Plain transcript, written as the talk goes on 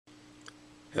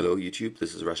Hello YouTube,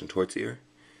 this is Russian Torts here,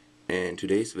 and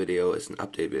today's video is an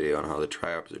update video on how the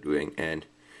Triops are doing, and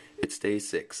it's day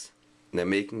 6. And I'm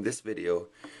making this video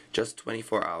just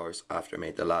 24 hours after I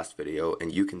made the last video,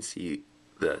 and you can see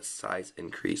the size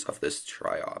increase of this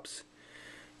Triops.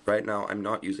 Right now I'm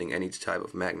not using any type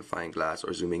of magnifying glass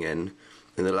or zooming in.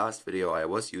 In the last video I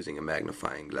was using a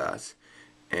magnifying glass,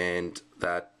 and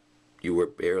that you were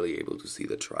barely able to see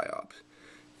the Triops.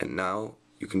 And now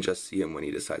you can just see him when he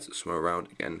decides to swim around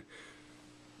again.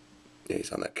 Yeah,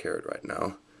 he's on that carrot right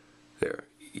now. There,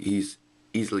 he's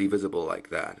easily visible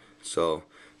like that. So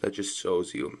that just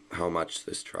shows you how much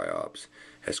this Triops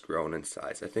has grown in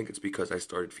size. I think it's because I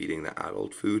started feeding the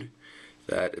adult food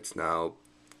that it's now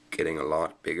getting a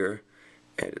lot bigger,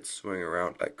 and it's swimming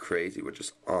around like crazy, which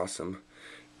is awesome.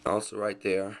 Also right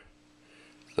there,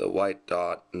 the white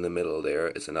dot in the middle there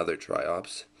is another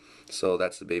Triops. So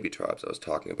that's the baby Triops I was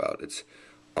talking about. It's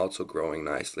also growing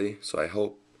nicely, so I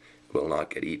hope it will not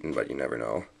get eaten, but you never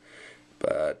know.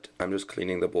 But I'm just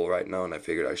cleaning the bowl right now, and I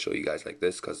figured I'd show you guys like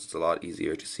this because it's a lot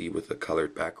easier to see with the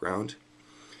colored background.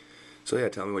 So yeah,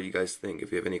 tell me what you guys think.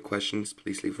 If you have any questions,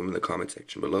 please leave them in the comment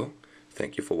section below.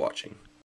 Thank you for watching.